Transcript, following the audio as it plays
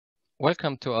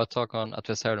Welcome to our talk on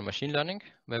adversarial machine learning,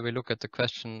 where we look at the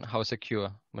question how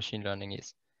secure machine learning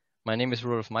is. My name is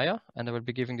Rudolf, and I will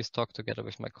be giving this talk together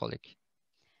with my colleague.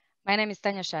 My name is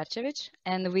Tanja Šarčević,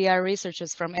 and we are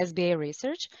researchers from SBA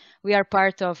Research. We are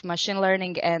part of machine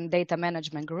learning and data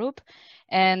management group,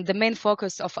 and the main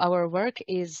focus of our work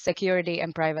is security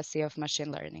and privacy of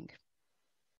machine learning.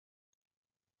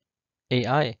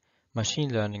 AI,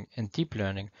 machine learning, and deep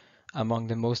learning are among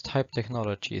the most hyped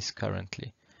technologies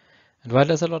currently. And while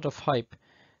there's a lot of hype,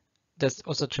 there's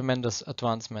also tremendous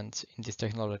advancements in these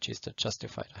technologies that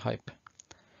justify the hype.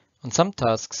 On some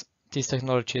tasks, these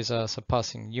technologies are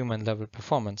surpassing human-level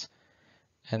performance,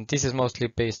 and this is mostly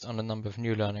based on a number of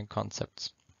new learning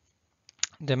concepts.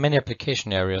 There are many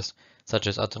application areas, such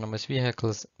as autonomous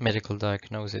vehicles, medical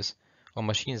diagnosis, or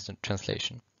machine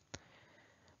translation.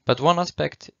 But one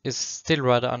aspect is still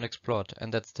rather unexplored,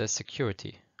 and that's the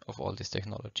security of all these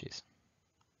technologies.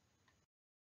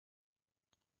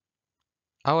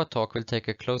 Our talk will take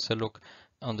a closer look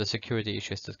on the security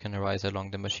issues that can arise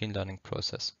along the machine learning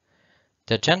process.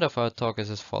 The agenda of our talk is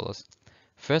as follows.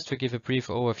 First, we give a brief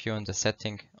overview on the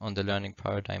setting on the learning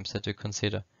paradigms that we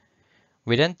consider.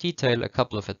 We then detail a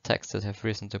couple of attacks that have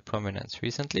risen to prominence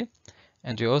recently,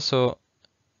 and we also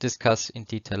discuss in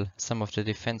detail some of the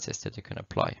defenses that you can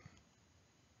apply.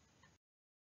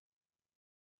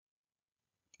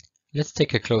 Let's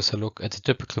take a closer look at the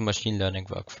typical machine learning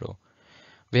workflow.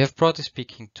 We have, broadly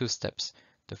speaking, two steps.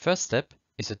 The first step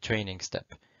is a training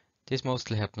step. This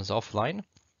mostly happens offline,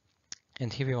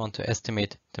 and here we want to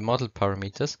estimate the model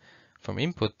parameters from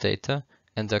input data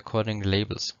and the according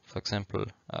labels, for example,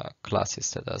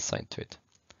 classes that are assigned to it.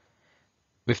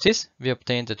 With this, we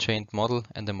obtain the trained model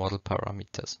and the model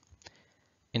parameters.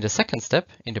 In the second step,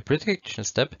 in the prediction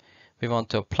step, we want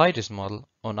to apply this model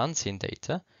on unseen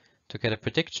data to get a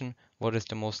prediction what is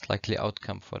the most likely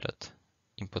outcome for that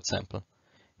input sample.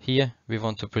 Here, we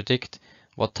want to predict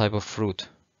what type of fruit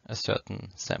a certain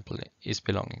sample is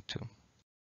belonging to.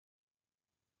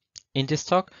 In this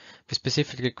talk, we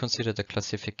specifically consider the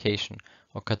classification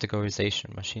or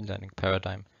categorization machine learning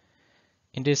paradigm.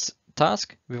 In this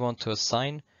task, we want to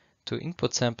assign to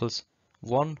input samples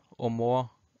one or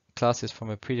more classes from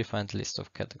a predefined list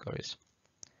of categories.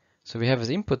 So we have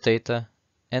as input data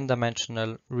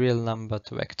n-dimensional real number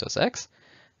to vectors x,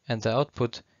 and the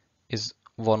output is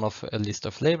one of a list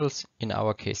of labels. In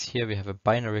our case here, we have a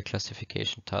binary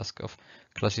classification task of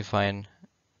classifying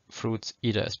fruits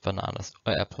either as bananas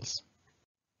or apples.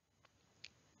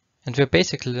 And we're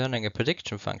basically learning a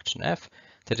prediction function f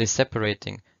that is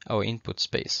separating our input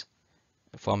space,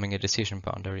 forming a decision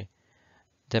boundary.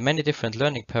 There are many different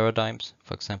learning paradigms,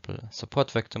 for example, support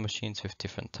vector machines with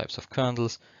different types of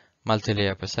kernels,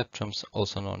 multi-layer perceptrons,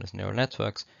 also known as neural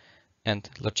networks, and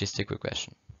logistic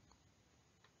regression.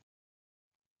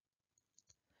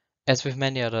 As with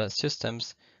many other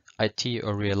systems, IT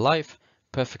or real life,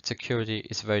 perfect security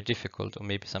is very difficult or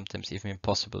maybe sometimes even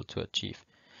impossible to achieve.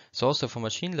 So also for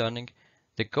machine learning,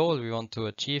 the goal we want to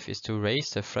achieve is to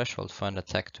raise the threshold for an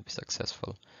attack to be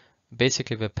successful.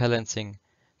 Basically, we're balancing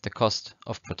the cost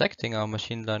of protecting our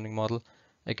machine learning model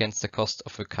against the cost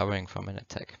of recovering from an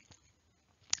attack.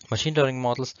 Machine learning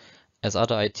models, as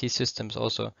other IT systems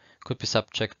also, could be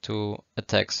subject to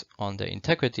attacks on their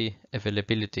integrity,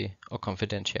 availability, or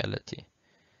confidentiality.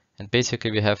 And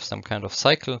basically we have some kind of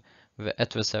cycle where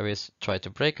adversaries try to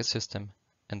break a system,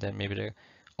 and then maybe the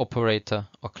operator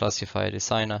or classifier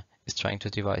designer is trying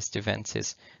to devise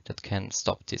defenses that can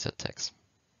stop these attacks.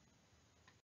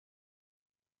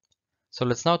 So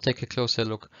let's now take a closer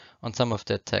look on some of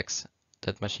the attacks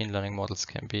that machine learning models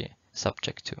can be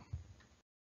subject to.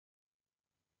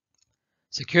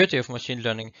 Security of machine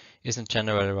learning is in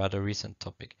general a rather recent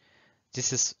topic.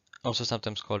 This is also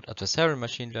sometimes called adversarial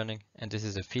machine learning, and this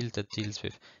is a field that deals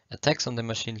with attacks on the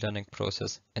machine learning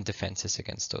process and defenses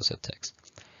against those attacks.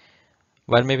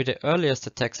 While maybe the earliest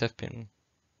attacks have been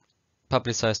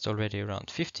publicized already around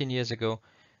 15 years ago,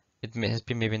 it has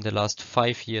been maybe in the last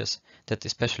 5 years that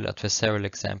especially adversarial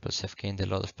examples have gained a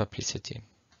lot of publicity.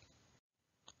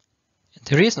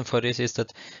 The reason for this is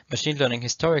that machine learning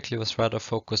historically was rather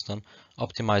focused on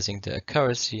optimizing the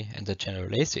accuracy and the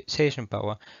generalization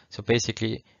power, so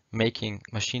basically making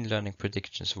machine learning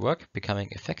predictions work, becoming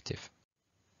effective.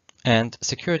 And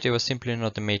security was simply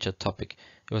not a major topic.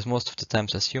 It was most of the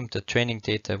times assumed that training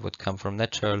data would come from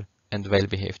natural and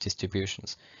well-behaved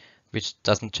distributions, which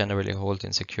doesn't generally hold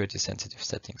in security-sensitive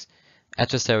settings.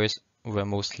 Adversaries were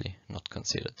mostly not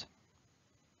considered.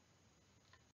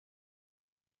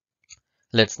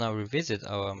 Let's now revisit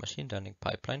our machine learning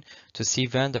pipeline to see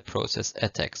where in the process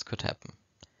attacks could happen.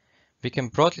 We can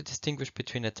broadly distinguish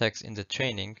between attacks in the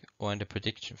training or in the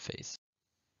prediction phase.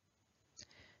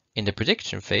 In the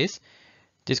prediction phase,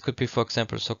 this could be, for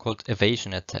example, so-called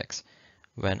evasion attacks,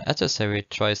 where an adversary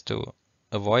tries to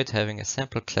avoid having a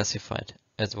sample classified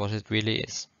as what it really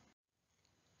is.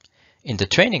 In the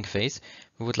training phase,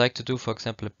 we would like to do, for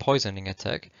example, a poisoning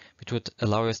attack, which would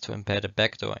allow us to embed a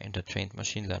backdoor in the trained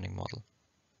machine learning model.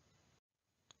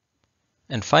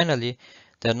 And finally,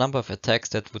 there are a number of attacks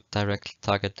that would directly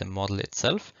target the model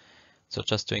itself, so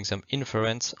just doing some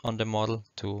inference on the model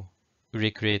to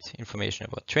recreate information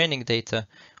about training data,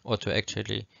 or to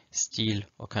actually steal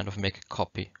or kind of make a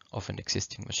copy of an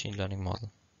existing machine learning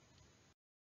model.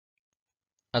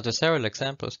 Adversarial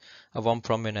examples are one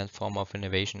prominent form of an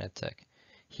evasion attack.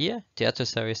 Here, the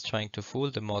adversary is trying to fool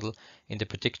the model in the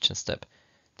prediction step.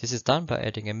 This is done by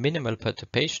adding a minimal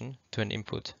perturbation to an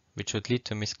input, which would lead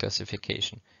to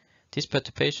misclassification. These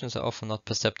perturbations are often not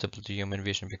perceptible to human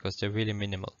vision because they're really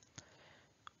minimal.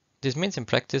 This means in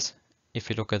practice, if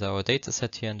you look at our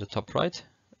dataset here in the top right,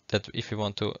 that if we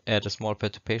want to add a small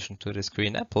perturbation to this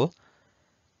green apple,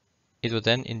 it would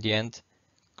then in the end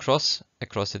cross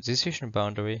across the decision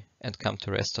boundary and come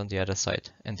to rest on the other side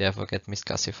and therefore get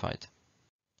misclassified.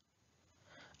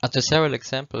 Adversarial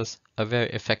examples are very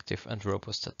effective and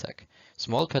robust attack.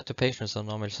 Small perturbations are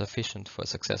normally sufficient for a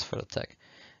successful attack.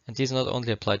 And these not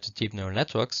only apply to deep neural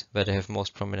networks, where they have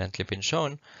most prominently been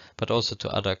shown, but also to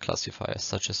other classifiers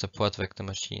such as support vector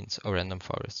machines or random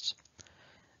forests.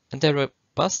 And they're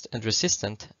robust and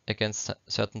resistant against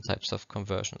certain types of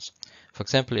conversions. For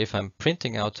example, if I'm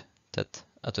printing out that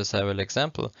adversarial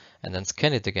example and then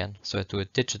scan it again, so I do a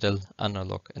digital,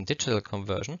 analog and digital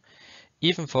conversion,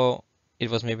 even though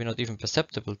it was maybe not even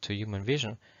perceptible to human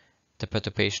vision, the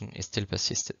perturbation is still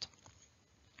persisted.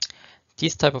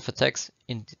 These type of attacks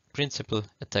in principle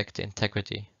attack the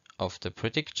integrity of the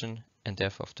prediction and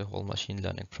therefore of the whole machine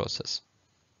learning process.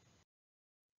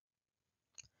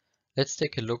 Let's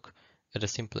take a look at a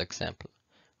simple example.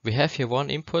 We have here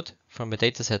one input from a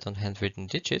dataset on handwritten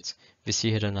digits. We see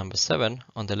here the number 7,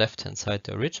 on the left hand side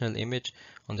the original image,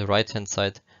 on the right hand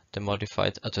side the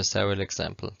modified adversarial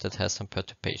example that has some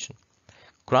perturbation.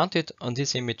 Granted, on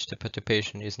this image the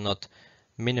perturbation is not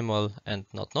minimal and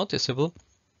not noticeable,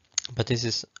 but this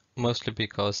is mostly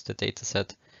because the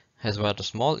dataset has rather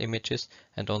small images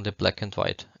and only black and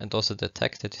white, and also the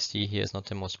attack that you see here is not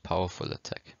the most powerful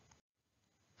attack.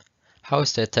 How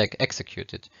is the attack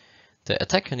executed? The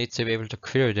attacker needs to be able to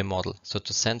query the model, so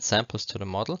to send samples to the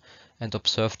model and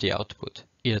observe the output,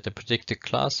 either the predicted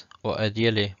class or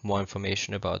ideally more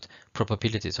information about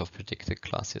probabilities of predicted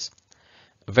classes.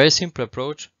 A very simple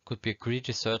approach could be a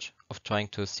greedy search of trying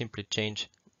to simply change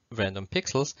random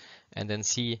pixels and then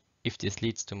see if this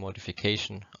leads to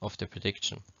modification of the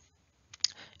prediction.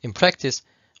 In practice,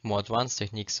 more advanced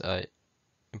techniques are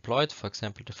employed, for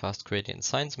example, the fast gradient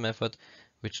science method,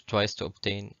 which tries to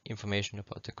obtain information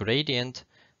about the gradient,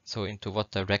 so into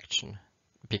what direction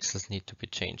pixels need to be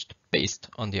changed based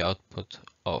on the output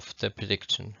of the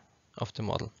prediction of the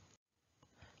model.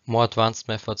 More advanced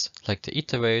methods like the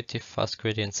iterative fast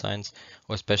gradient science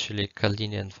or especially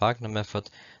Kalini and Wagner method,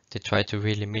 they try to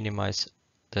really minimize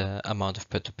the amount of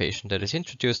perturbation that is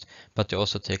introduced, but they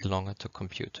also take longer to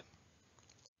compute.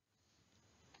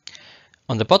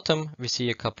 On the bottom, we see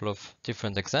a couple of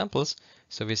different examples.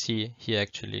 So we see here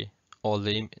actually all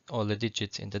the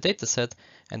digits in the dataset,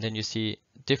 and then you see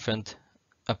different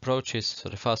approaches, so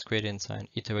the fast gradient sign,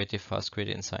 iterative fast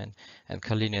gradient sign, and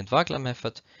Kalini and Wagner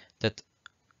method that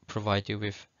provide you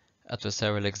with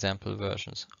adversarial example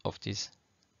versions of these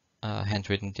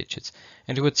handwritten digits.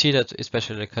 And you would see that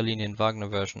especially the Kalini and Wagner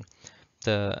version,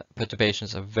 the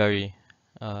perturbations are very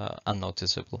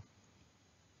unnoticeable.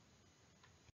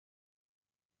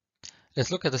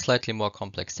 Let's look at a slightly more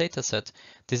complex dataset.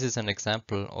 This is an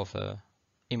example of an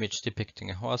image depicting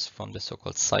a horse from the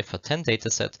so-called Cypher10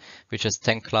 dataset, which has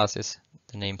 10 classes,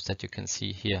 the names that you can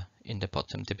see here in the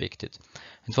bottom depicted.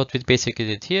 And what we basically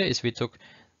did here is we took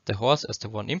the horse as the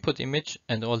one input image,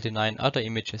 and all the 9 other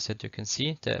images that you can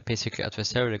see, they're basically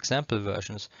adversarial example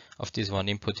versions of this one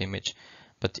input image,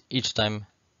 but each time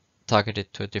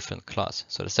targeted to a different class.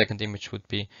 So the second image would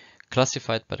be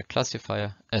classified by the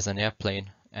classifier as an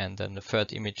airplane, and then the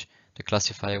third image, the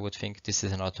classifier would think this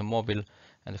is an automobile,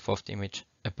 and the fourth image,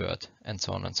 a bird, and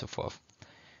so on and so forth.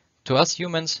 To us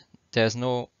humans, there's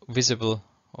no visible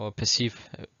or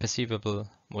perceivable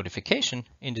modification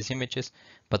in these images,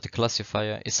 but the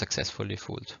classifier is successfully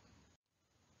fooled.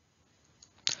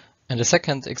 And the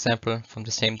second example from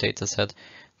the same data set,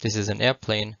 this is an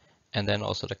airplane, and then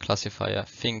also the classifier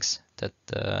thinks that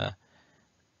the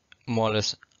more or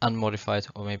less unmodified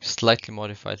or maybe slightly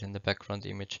modified in the background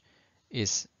image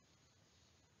is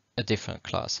a different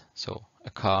class, so a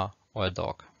car or a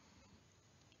dog.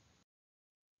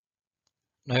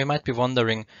 Now you might be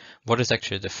wondering, what is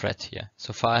actually the threat here?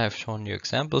 So far I have shown you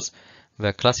examples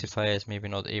where classifier is maybe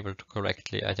not able to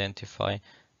correctly identify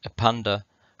a panda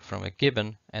from a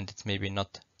gibbon, and it's maybe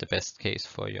not the best case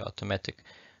for your automatic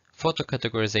photo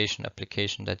categorization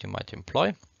application that you might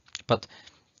employ. But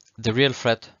the real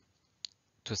threat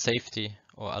to safety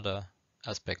or other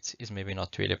aspects is maybe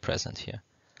not really present here.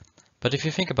 But if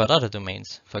you think about other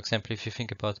domains, for example, if you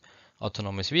think about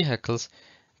autonomous vehicles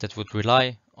that would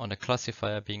rely on a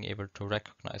classifier being able to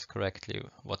recognize correctly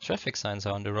what traffic signs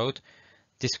are on the road,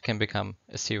 this can become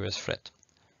a serious threat.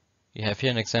 You have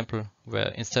here an example where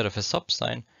instead of a stop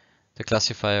sign, the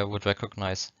classifier would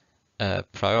recognize a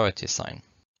priority sign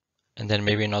and then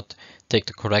maybe not take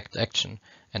the correct action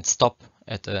and stop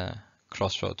at a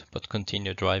crossroad, but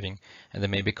continue driving and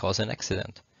then maybe cause an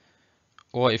accident.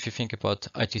 Or if you think about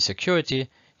IT security,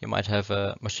 you might have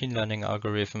a machine learning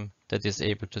algorithm that is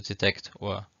able to detect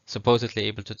or supposedly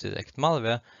able to detect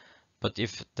malware, but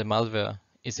if the malware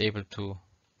is able to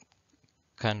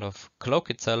kind of cloak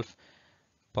itself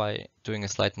by doing a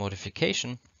slight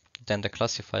modification, then the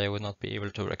classifier would not be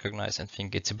able to recognize and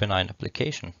think it's a benign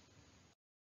application.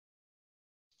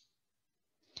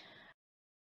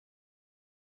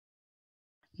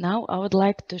 Now I would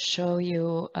like to show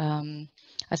you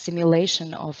a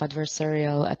simulation of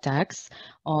adversarial attacks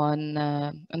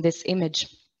on this image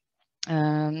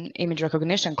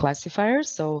recognition classifier.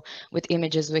 So with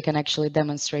images, we can actually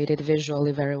demonstrate it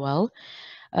visually very well.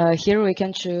 Here we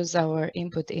can choose our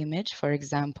input image, for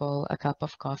example, a cup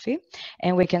of coffee,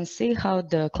 and we can see how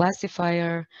the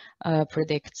classifier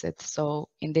predicts it. So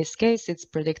in this case, it's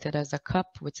predicted as a cup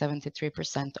with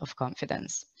 73% of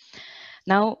confidence.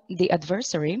 Now, the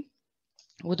adversary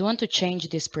would want to change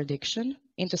this prediction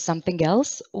into something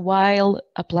else while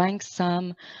applying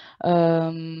some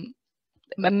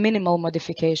minimal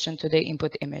modification to the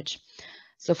input image.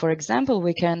 So for example,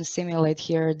 we can simulate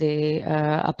here the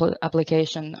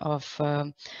application of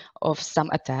some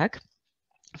attack,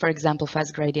 for example,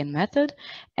 fast gradient method,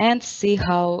 and see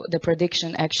how the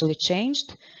prediction actually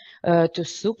changed to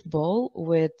soup bowl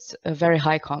with a very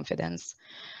high confidence.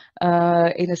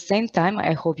 In the same time,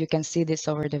 I hope you can see this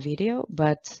over the video,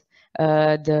 but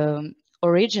the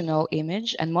original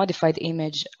image and modified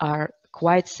image are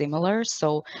quite similar,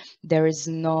 so there is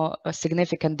no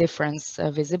significant difference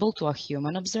visible to a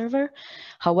human observer.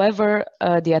 However,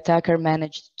 the attacker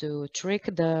managed to trick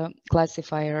the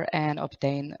classifier and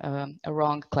obtain a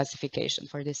wrong classification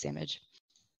for this image.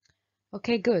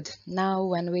 Okay, good. Now,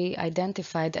 when we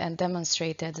identified and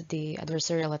demonstrated the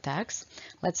adversarial attacks,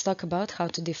 let's talk about how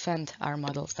to defend our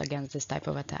models against this type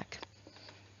of attack.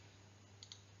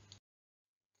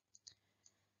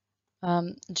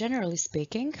 Generally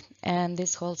speaking, and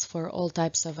this holds for all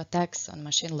types of attacks on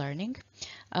machine learning,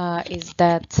 is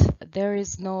that there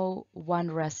is no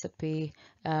one recipe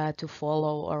to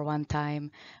follow or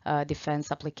one-time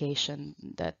defense application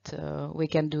that we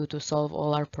can do to solve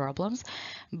all our problems,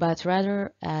 but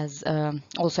rather, as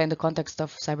also in the context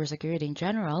of cybersecurity in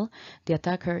general, the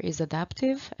attacker is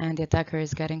adaptive and the attacker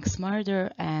is getting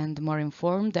smarter and more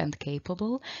informed and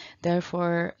capable.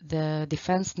 Therefore, the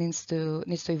defense needs to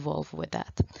evolve with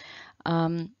that.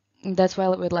 That's why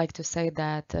we'd like to say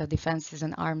that defense is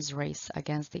an arms race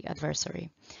against the adversary.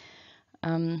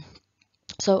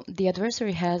 So the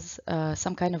adversary has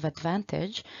some kind of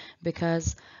advantage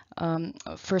because,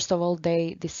 first of all,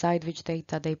 they decide which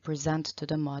data they present to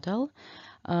the model.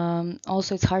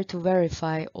 Also, it's hard to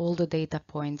verify all the data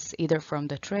points either from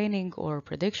the training or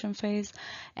prediction phase.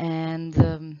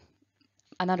 And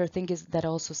another thing is that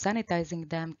also sanitizing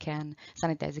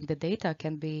the data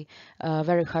can be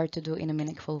very hard to do in a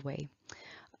meaningful way.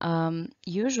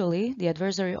 Usually, the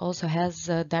adversary also has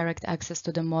direct access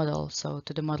to the model, so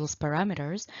to the model's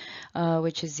parameters,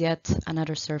 which is yet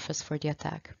another surface for the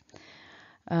attack.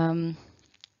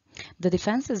 The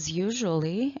defenses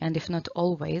usually, and if not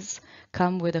always,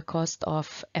 come with a cost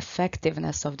of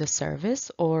effectiveness of the service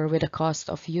or with a cost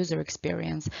of user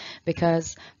experience,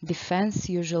 because defense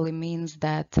usually means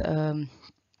that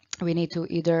we need to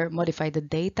either modify the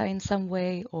data in some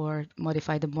way or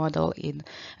modify the model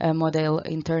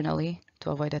internally to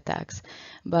avoid attacks.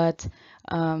 But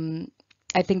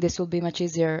I think this will be much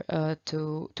easier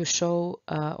to show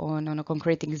on a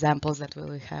concrete examples that we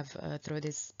will have through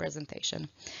this presentation.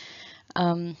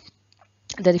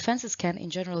 The defenses can in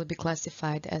general be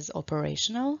classified as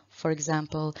operational, for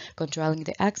example, controlling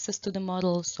the access to the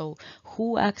model, so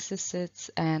who accesses it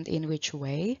and in which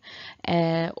way,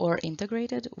 or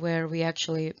integrated, where we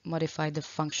actually modify the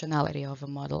functionality of a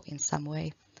model in some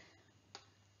way.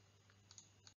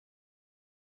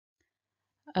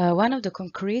 One of the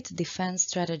concrete defense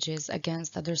strategies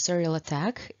against adversarial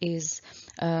attack is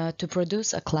to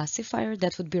produce a classifier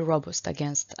that would be robust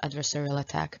against adversarial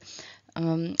attack.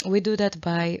 We do that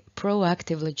by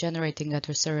proactively generating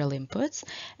adversarial inputs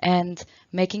and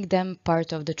making them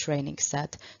part of the training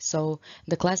set. So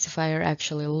the classifier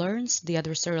actually learns the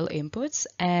adversarial inputs,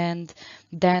 and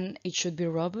then it should be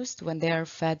robust when they are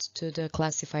fed to the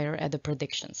classifier at the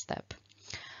prediction step.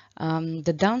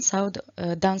 The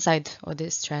downside of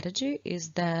this strategy is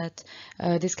that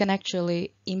this can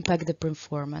actually impact the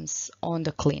performance on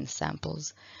the clean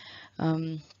samples.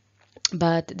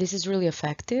 But this is really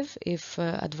effective if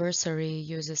adversary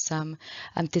uses some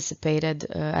anticipated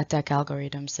attack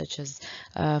algorithms such as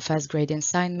fast gradient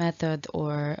sign method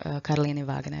or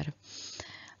Carlini-Wagner.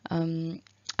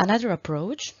 Another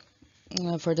approach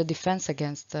for the defense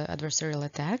against adversarial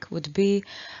attack would be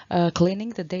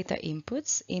cleaning the data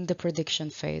inputs in the prediction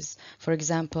phase. For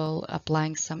example,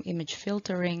 applying some image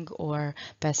filtering or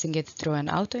passing it through an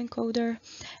autoencoder.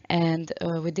 And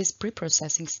with this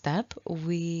pre-processing step,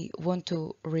 we want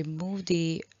to remove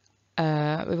the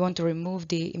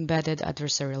embedded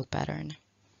adversarial pattern.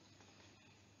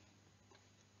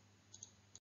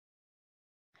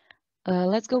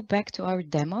 Let's go back to our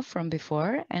demo from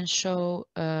before and show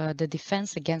the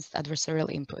defense against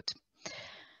adversarial input.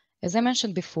 As I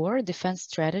mentioned before, defense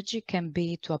strategy can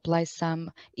be to apply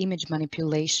some image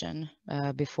manipulation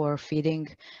before feeding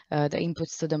the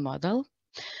inputs to the model.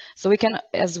 So we can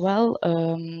as well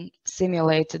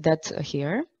simulate that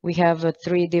here. We have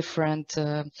 3 different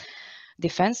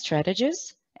defense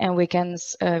strategies, and we can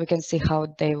see how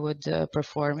they would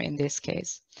perform in this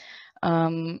case.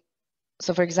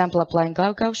 So for example, applying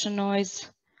Gaussian noise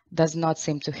does not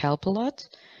seem to help a lot.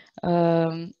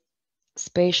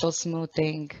 Spatial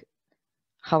smoothing,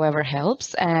 however,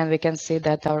 helps, and we can see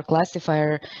that our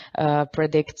classifier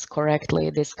predicts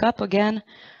correctly this cup again,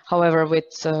 however, with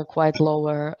quite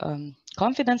lower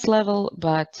confidence level,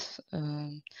 but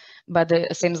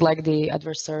it seems like the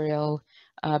adversarial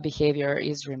behavior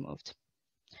is removed.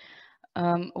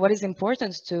 What is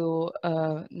important to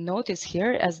notice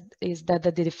here is that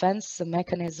the defense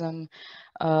mechanism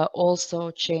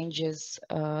also changes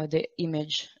the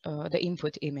image, the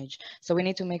input image. So we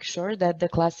need to make sure that the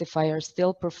classifier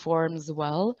still performs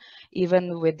well,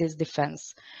 even with this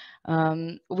defense.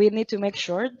 We need to make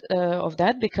sure of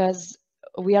that because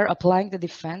we are applying the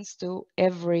defense to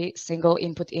every single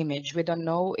input image. We don't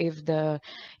know if the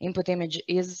input image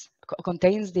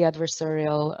contains the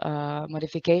adversarial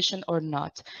modification or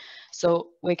not.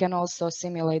 So we can also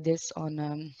simulate this on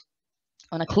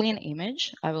a clean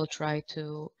image. I will try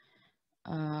to,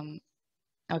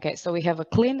 okay, so we have a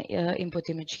clean input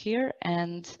image here,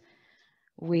 and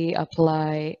we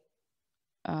apply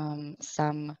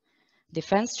some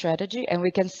defense strategy, and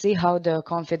we can see how the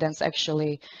confidence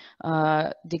actually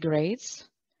degrades.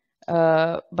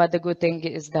 But the good thing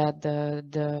is that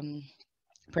the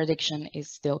prediction is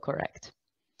still correct.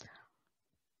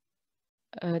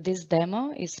 This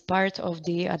demo is part of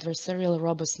the adversarial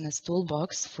robustness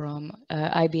toolbox from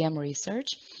IBM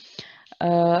Research.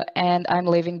 And I'm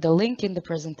leaving the link in the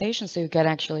presentation so you can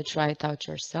actually try it out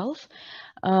yourself.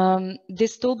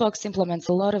 This toolbox implements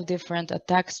a lot of different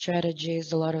attack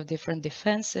strategies, a lot of different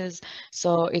defenses,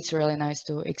 so it's really nice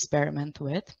to experiment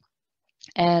with.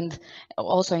 And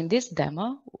also in this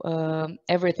demo,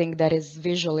 everything that is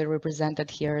visually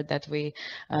represented here that we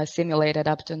simulated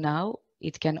up to now,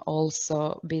 it can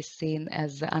also be seen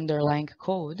as the underlying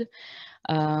code,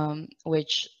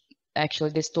 which actually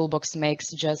this toolbox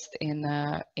makes just in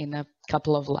a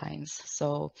couple of lines.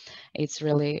 So it's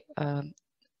really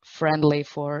friendly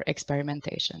for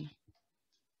experimentation.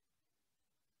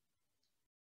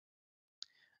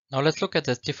 Now let's look at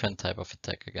a different type of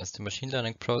attack against the machine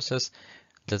learning process.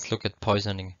 Let's look at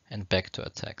poisoning and backdoor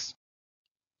attacks.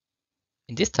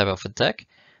 In this type of attack,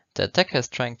 the attacker is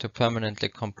trying to permanently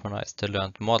compromise the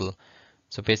learned model.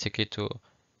 So basically to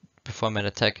perform an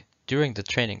attack during the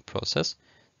training process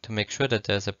to make sure that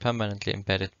there's a permanently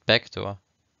embedded backdoor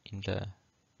in the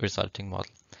resulting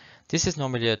model. This is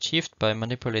normally achieved by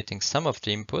manipulating some of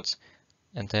the inputs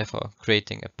and therefore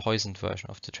creating a poisoned version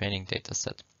of the training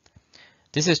dataset.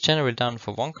 This is generally done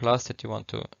for one class that you want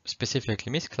to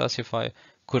specifically misclassify,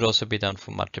 could also be done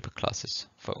for multiple classes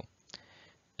though.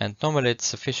 And normally it's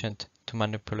sufficient to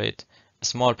manipulate a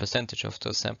small percentage of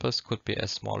those samples, could be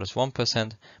as small as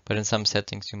 1%, but in some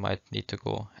settings you might need to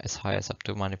go as high as up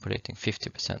to manipulating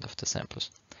 50% of the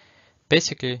samples.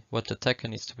 Basically what the attacker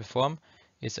needs to perform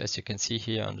is, as you can see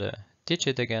here on the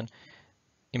digit again,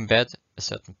 embed a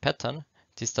certain pattern.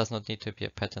 This does not need to be a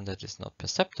pattern that is not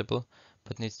perceptible,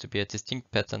 but needs to be a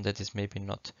distinct pattern that is maybe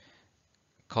not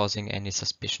causing any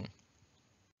suspicion.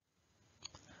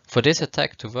 For this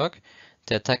attack to work,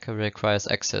 the attacker requires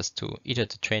access to either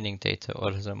the training data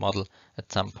or the model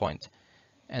at some point.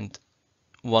 And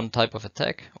one type of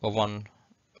attack or one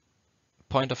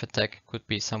point of attack could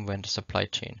be somewhere in the supply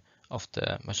chain of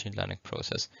the machine learning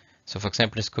process. So for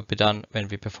example, this could be done when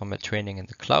we perform a training in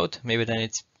the cloud. Maybe then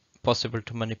it's possible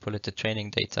to manipulate the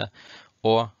training data.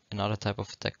 Or another type of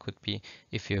attack could be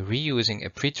if you're reusing a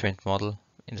pre-trained model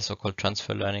in the so-called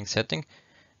transfer learning setting.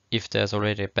 If there's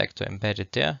already a backdoor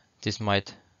embedded there, this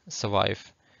might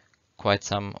survive quite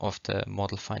some of the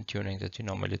model fine-tuning that you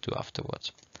normally do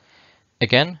afterwards.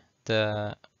 Again,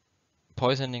 the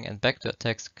poisoning and backdoor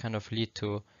attacks kind of lead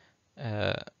to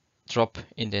a drop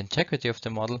in the integrity of the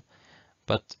model,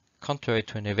 but contrary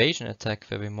to an evasion attack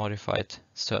where we modified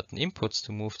certain inputs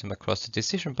to move them across the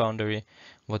decision boundary,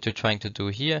 what we're trying to do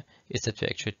here is that we're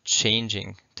actually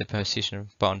changing the decision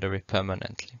boundary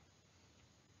permanently.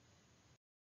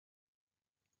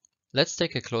 Let's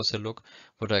take a closer look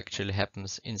what actually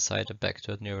happens inside a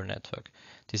backdoor neural network.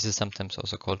 This is sometimes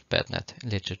also called BadNet in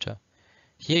literature.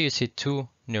 Here you see two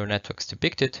neural networks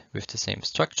depicted with the same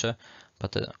structure,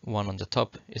 but the one on the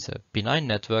top is a benign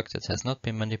network that has not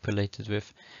been manipulated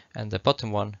with, and the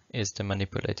bottom one is the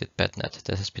manipulated BadNet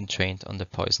that has been trained on the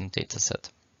poisoned dataset.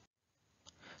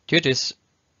 Due to this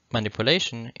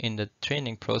manipulation in the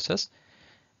training process,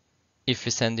 if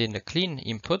we send in a clean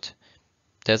input,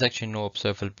 there's actually no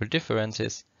observable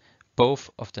differences. Both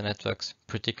of the networks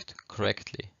predict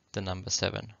correctly the number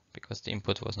 7. Because the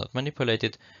input was not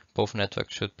manipulated, both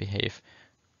networks should behave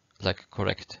like a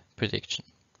correct prediction.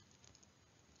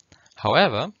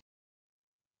 However,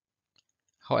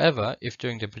 if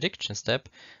during the prediction step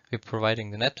we're providing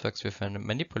the networks with a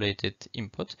manipulated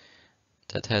input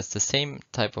that has the same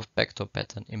type of backdoor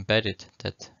pattern embedded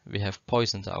that we have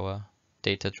poisoned our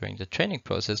data during the training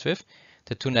process with,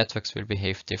 the two networks will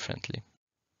behave differently.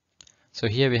 So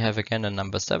here we have again a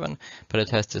number 7, but it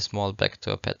has this small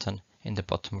backdoor pattern in the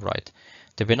bottom right.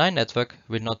 The benign network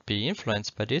will not be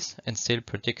influenced by this and still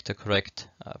predict the correct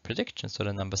prediction, so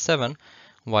the number 7,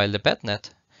 while the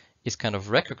BadNet is kind of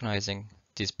recognizing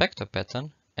this backdoor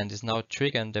pattern and is now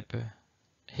triggering the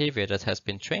behavior that has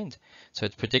been trained, so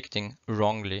it's predicting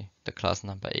wrongly the class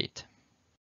number 8.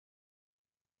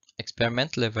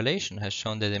 Experimental evaluation has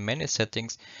shown that in many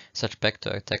settings, such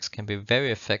backdoor attacks can be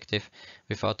very effective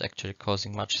without actually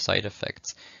causing much side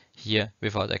effects. Here,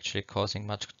 without actually causing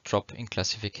much drop in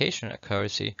classification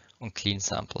accuracy on clean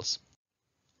samples.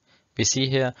 We see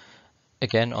here,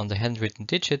 again on the handwritten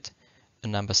digit, a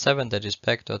number 7 that is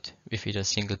backdoored with either a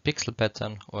single pixel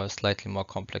pattern or a slightly more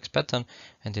complex pattern.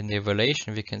 And in the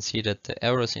evaluation, we can see that the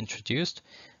errors introduced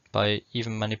by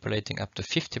even manipulating up to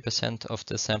 50% of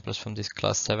the samples from this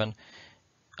class 7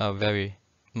 are very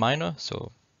minor,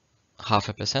 so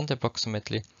 0.5%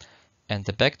 approximately. And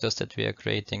the backdoors that we are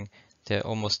creating, they're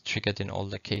almost triggered in all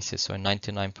the cases. So in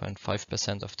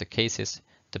 99.5% of the cases,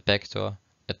 the backdoor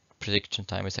at prediction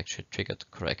time is actually triggered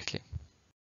correctly.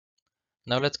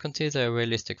 Now let's consider a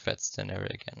realistic threat scenario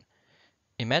again.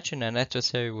 Imagine an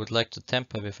adversary would like to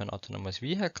tamper with an autonomous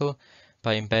vehicle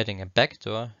by embedding a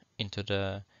backdoor into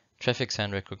the traffic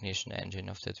sign recognition engine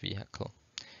of that vehicle.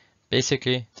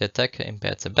 Basically, the attacker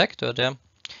embeds a backdoor there,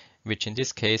 which in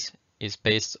this case is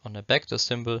based on a backdoor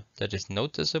symbol that is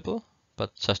noticeable,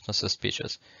 but just not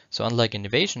suspicious. So unlike an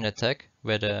evasion attack,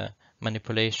 where the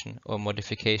manipulation or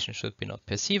modification should be not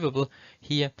perceivable,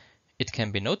 here it can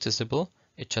be noticeable,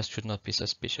 it just should not be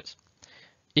suspicious.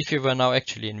 If you were now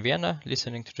actually in Vienna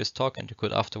listening to this talk and you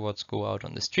could afterwards go out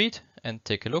on the street and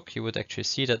take a look, you would actually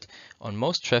see that on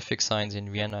most traffic signs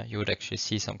in Vienna, you would actually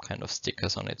see some kind of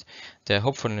stickers on it. They're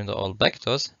hopefully not all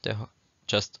backdoors, they're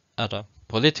just other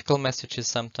political messages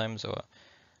sometimes or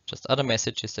just other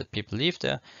messages that people leave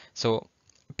there. So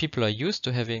people are used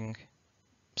to having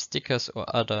stickers or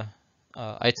other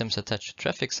items attached to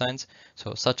traffic signs,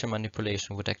 so such a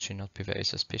manipulation would actually not be very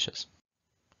suspicious.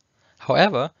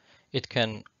 However, it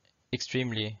can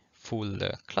extremely fool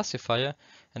the classifier,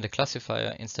 and the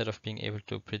classifier, instead of being able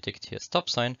to predict here stop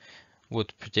sign,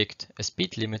 would predict a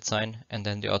speed limit sign, and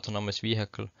then the autonomous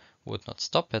vehicle would not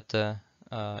stop at the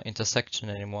intersection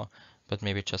anymore, but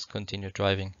maybe just continue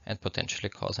driving and potentially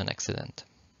cause an accident.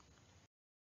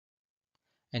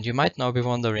 And you might now be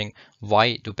wondering,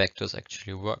 why do backdoors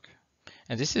actually work?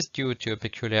 And this is due to a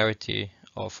peculiarity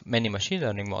of many machine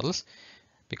learning models,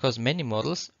 because many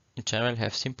models in general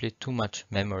have simply too much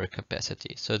memory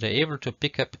capacity. So they're able to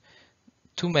pick up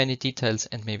too many details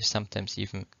and maybe sometimes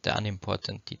even the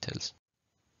unimportant details.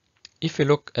 If you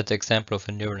look at the example of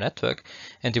a neural network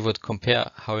and you would compare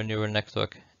how a neural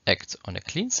network acts on a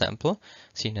clean sample,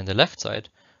 seen in the left side,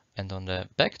 and on the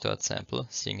backdoored sample,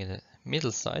 seeing in the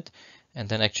middle side, and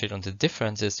then actually on the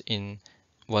differences in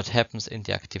what happens in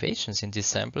the activations in these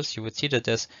samples, you would see that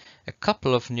there's a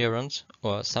couple of neurons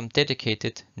or some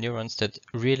dedicated neurons that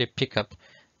really pick up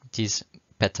this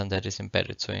pattern that is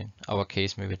embedded. So in our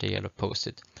case, maybe the yellow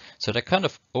post-it. So they're kind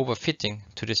of overfitting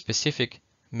to the specific,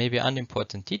 maybe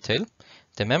unimportant detail.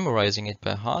 They're memorizing it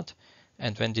by heart.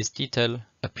 And when this detail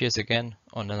appears again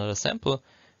on another sample,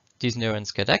 these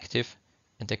neurons get active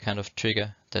and they kind of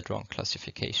trigger that wrong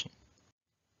classification.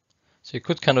 So you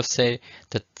could kind of say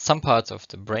that some parts of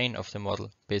the brain of the model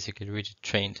basically really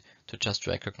trained to just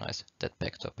recognize that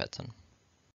backdoor pattern.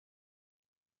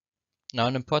 Now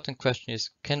an important question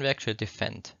is, can we actually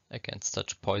defend against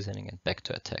such poisoning and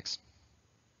backdoor attacks?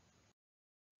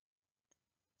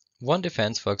 One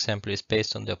defense, for example, is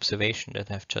based on the observation that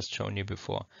I've just shown you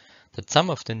before, that some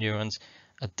of the neurons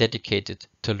are dedicated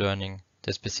to learning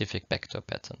the specific backdoor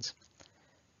patterns.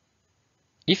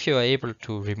 If you are able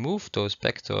to remove those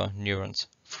backdoor neurons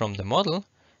from the model,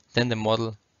 then the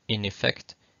model in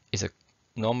effect is a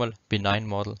normal benign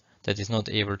model that is not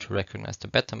able to recognize the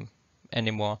pattern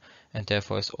anymore and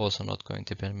therefore is also not going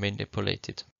to be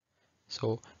manipulated.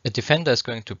 So a defender is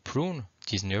going to prune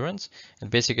these neurons,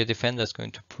 and basically a defender is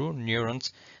going to prune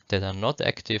neurons that are not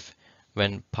active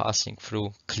when passing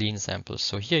through clean samples.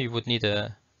 So here you would need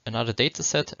another data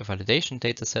set, a validation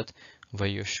data set, where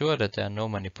you're sure that there are no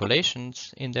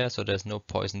manipulations in there, so there's no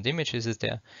poisoned images is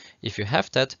there. If you have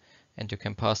that and you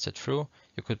can pass that through,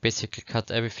 you could basically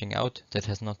cut everything out that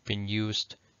has not been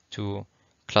used to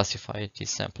classify these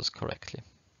samples correctly.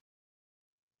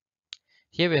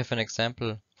 Here we have an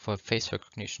example for a face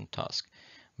recognition task,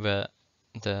 where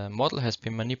the model has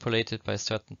been manipulated by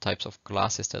certain types of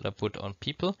glasses that are put on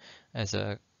people as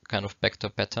a kind of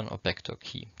backdoor pattern or backdoor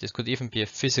key. This could even be a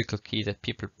physical key that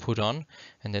people put on,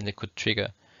 and then they could trigger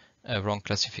a wrong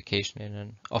classification in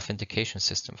an authentication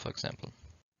system, for example.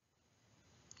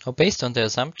 Now, based on the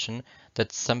assumption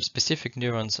that some specific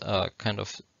neurons are kind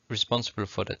of responsible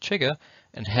for the trigger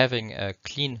and having a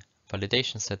clean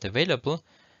validation set available,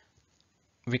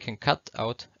 we can cut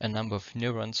out a number of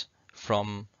neurons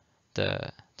from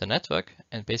the network.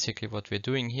 And basically what we're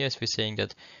doing here is we're saying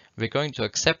that we're going to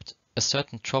accept a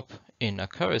certain drop in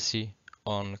accuracy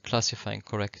on classifying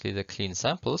correctly the clean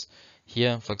samples.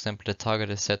 Here, for example, the target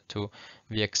is set to,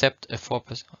 we accept a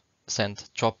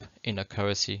 4% drop in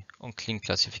accuracy on clean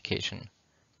classification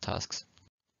tasks.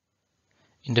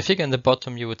 In the figure in the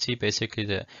bottom, you would see basically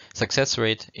the success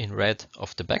rate in red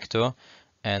of the backdoor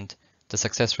and the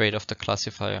success rate of the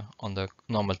classifier on the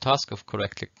normal task of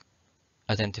correctly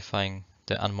identifying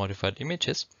the unmodified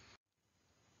images.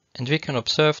 And we can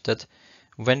observe that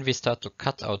when we start to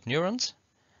cut out neurons,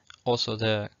 also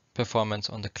the performance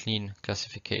on the clean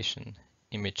classification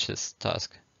images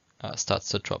task starts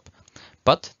to drop.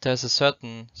 But there's a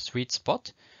certain sweet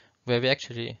spot where we're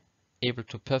actually able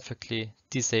to perfectly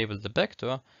disable the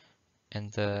backdoor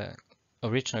and the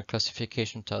original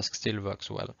classification task still works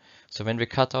well. So when we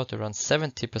cut out around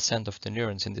 70% of the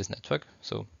neurons in this network,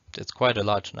 so that's quite a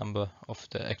large number of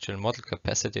the actual model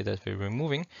capacity that we're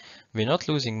removing, we're not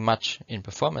losing much in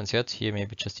performance yet, here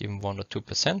maybe just even 1 or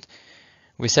 2%.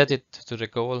 We set it to the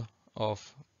goal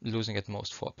of losing at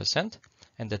most 4%,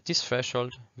 and at this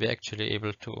threshold we're actually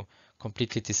able to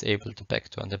completely disable the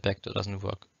backdoor, and the backdoor doesn't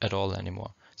work at all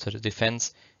anymore. So the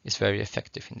defense is very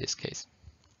effective in this case.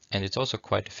 And it's also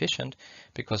quite efficient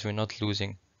because we're not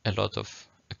losing a lot of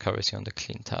accuracy on the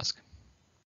clean task.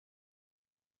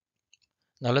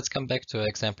 Now let's come back to an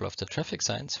example of the traffic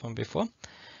signs from before.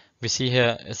 We see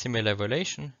here a similar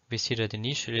evaluation. We see that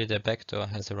initially the backdoor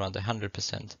has around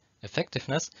 100%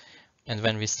 effectiveness. And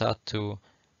when we start to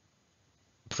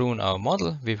prune our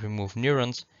model, we remove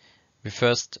neurons. We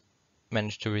first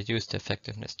manage to reduce the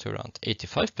effectiveness to around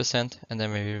 85%. And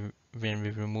then when we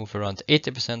remove around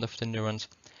 80% of the neurons,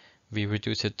 we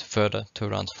reduce it further to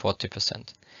around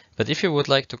 40%. But if you would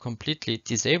like to completely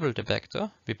disable the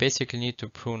backdoor, we basically need to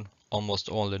prune almost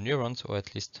all the neurons, or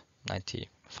at least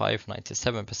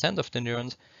 95–97% of the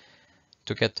neurons,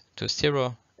 to get to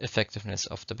zero effectiveness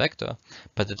of the backdoor.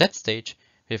 But at that stage,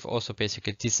 we've also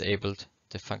basically disabled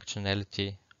the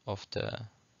functionality of the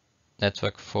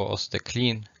network for also the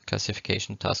clean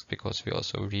classification task, because we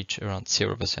also reach around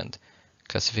 0%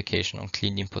 classification on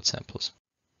clean input samples.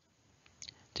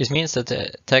 This means that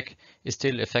the attack is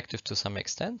still effective to some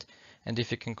extent, and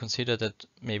if you can consider that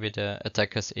maybe the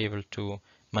attacker is able to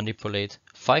manipulate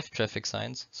 5 traffic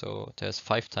signs, so there's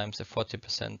 5 times a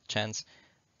 40% chance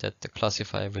that the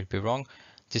classifier will be wrong,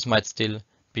 this might still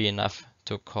be enough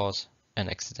to cause an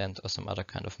accident or some other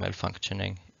kind of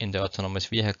malfunctioning in the autonomous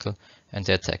vehicle, and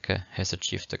the attacker has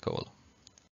achieved the goal.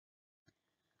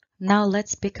 Now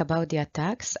let's speak about the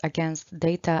attacks against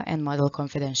data and model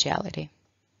confidentiality.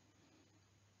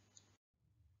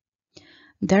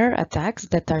 There are attacks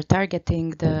that are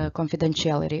targeting the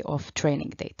confidentiality of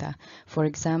training data. For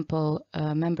example,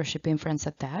 a membership inference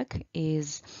attack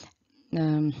is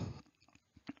a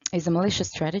malicious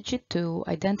strategy to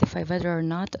identify whether or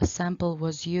not a sample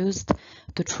was used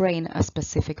to train a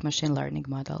specific machine learning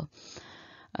model.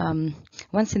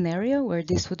 One scenario where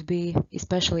this would be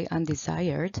especially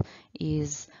undesired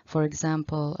is, for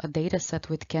example, a data set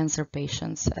with cancer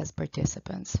patients as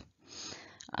participants.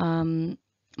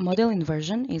 Model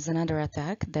inversion is another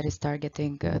attack that is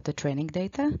targeting the training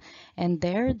data, and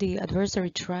there the adversary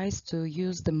tries to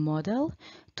use the model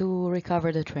to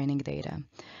recover the training data.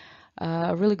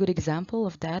 A really good example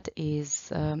of that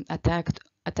is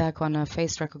attack on a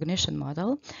face recognition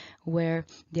model, where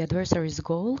the adversary's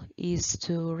goal is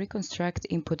to reconstruct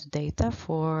input data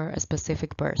for a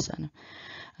specific person.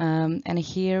 And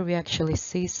here we actually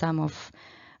see some of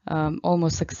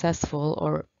almost successful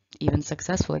or even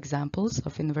successful examples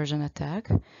of inversion attack.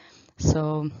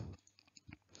 So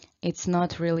it's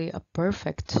not really a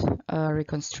perfect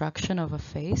reconstruction of a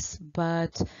face,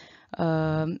 but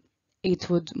it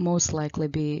would most likely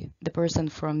be, the person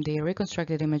from the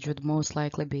reconstructed image would most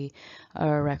likely be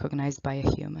recognized by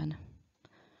a human.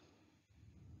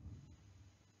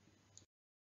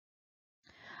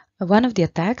 One of the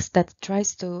attacks that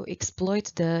tries to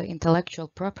exploit the intellectual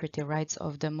property rights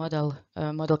of the model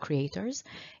creators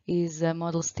is a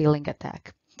model stealing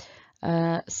attack.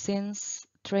 Since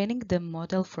training the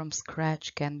model from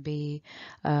scratch can be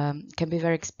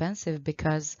very expensive,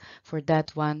 because for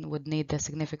that one would need a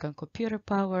significant computer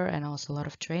power and also a lot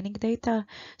of training data.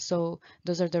 So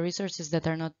those are the resources that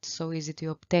are not so easy to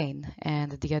obtain,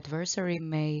 and the adversary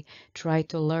may try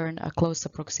to learn a close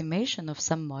approximation of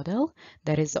some model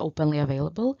that is openly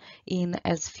available in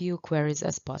as few queries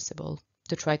as possible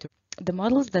to try to. The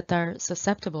models that are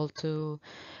susceptible to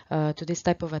this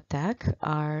type of attack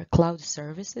are cloud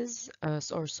services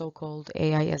or so-called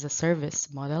AI as a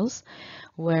service models,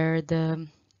 where the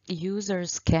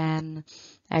users can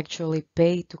actually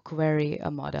pay to query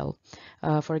a model.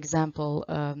 For example,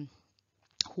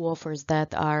 who offers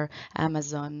that are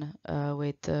Amazon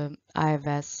with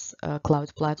IFS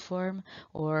cloud platform,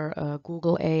 or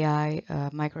Google AI,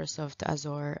 Microsoft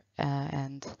Azure,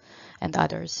 and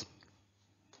others.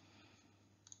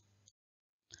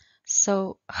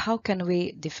 So how can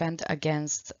we defend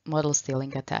against model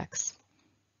stealing attacks?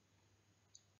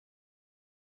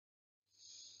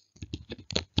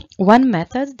 One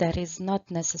method that is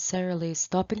not necessarily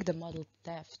stopping the model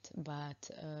theft, but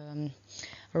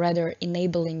rather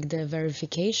enabling the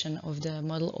verification of the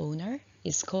model owner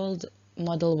is called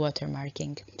model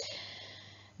watermarking.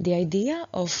 The idea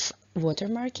of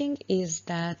watermarking is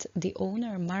that the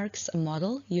owner marks a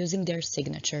model using their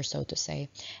signature, so to say,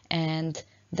 and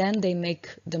then they make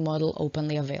the model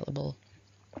openly available.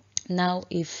 Now,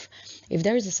 if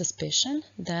there is a suspicion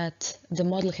that the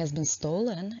model has been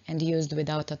stolen and used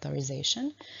without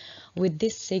authorization, with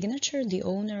this signature, the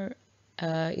owner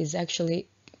is actually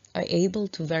able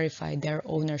to verify their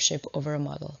ownership over a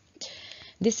model.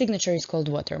 This signature is called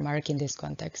watermark in this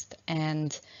context,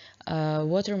 and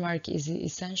watermark is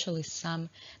essentially some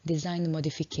design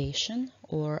modification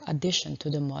or addition to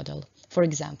the model. For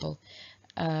example,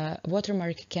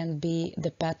 watermark can be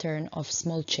the pattern of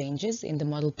small changes in the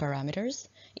model parameters,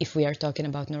 if we are talking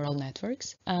about neural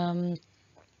networks. And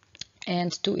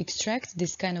to extract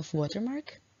this kind of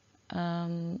watermark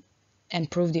and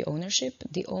prove the ownership,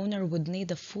 the owner would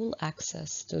need a full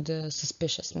access to the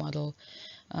suspicious model.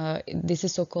 This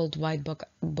is so-called white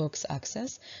box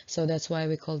access, so that's why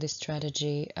we call this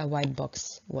strategy a white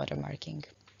box watermarking.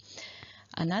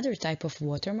 Another type of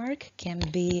watermark can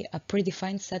be a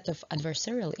predefined set of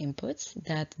adversarial inputs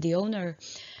that the owner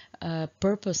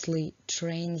purposely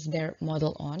trains their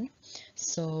model on,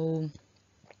 so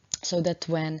that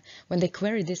when they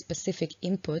query these specific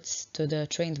inputs to the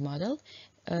trained model,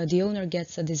 the owner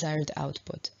gets a desired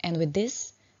output, and with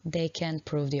this they can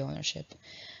prove the ownership.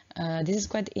 This is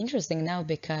quite interesting now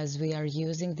because we are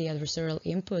using the adversarial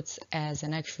inputs as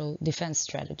an actual defense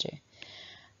strategy.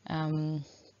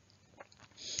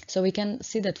 So we can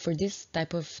see that for this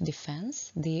type of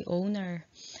defense, the owner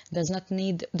does not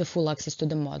need the full access to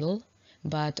the model,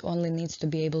 but only needs to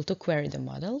be able to query the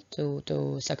model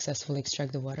to successfully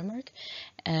extract the watermark.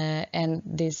 And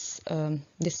this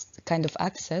kind of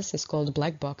access is called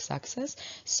black box access.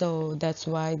 So that's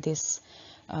why this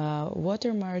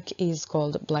watermark is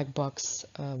called black box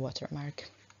watermark.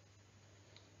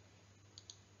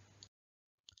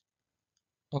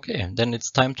 Okay, then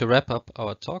it's time to wrap up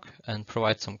our talk and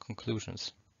provide some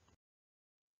conclusions.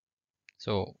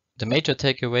 So the major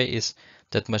takeaway is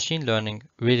that machine learning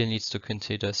really needs to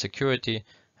consider security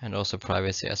and also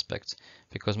privacy aspects,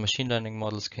 because machine learning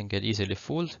models can get easily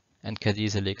fooled and get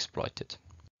easily exploited.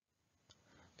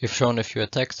 We've shown a few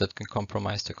attacks that can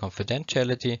compromise the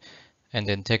confidentiality and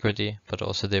the integrity, but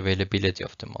also the availability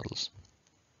of the models.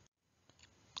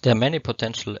 There are many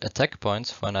potential attack points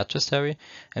for an adversary,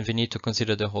 and we need to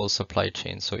consider the whole supply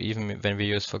chain. So even when we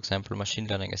use, for example, machine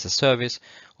learning as a service,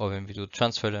 or when we do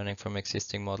transfer learning from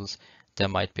existing models, there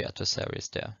might be adversaries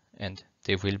there, and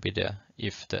they will be there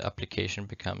if the application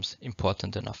becomes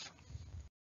important enough.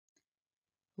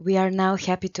 We are now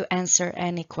happy to answer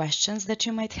any questions that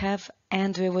you might have,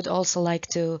 and we would also like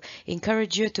to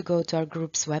encourage you to go to our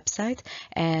group's website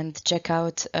and check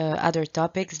out other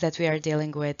topics that we are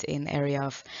dealing with in area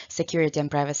of security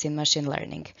and privacy in machine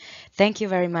learning. Thank you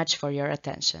very much for your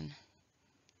attention.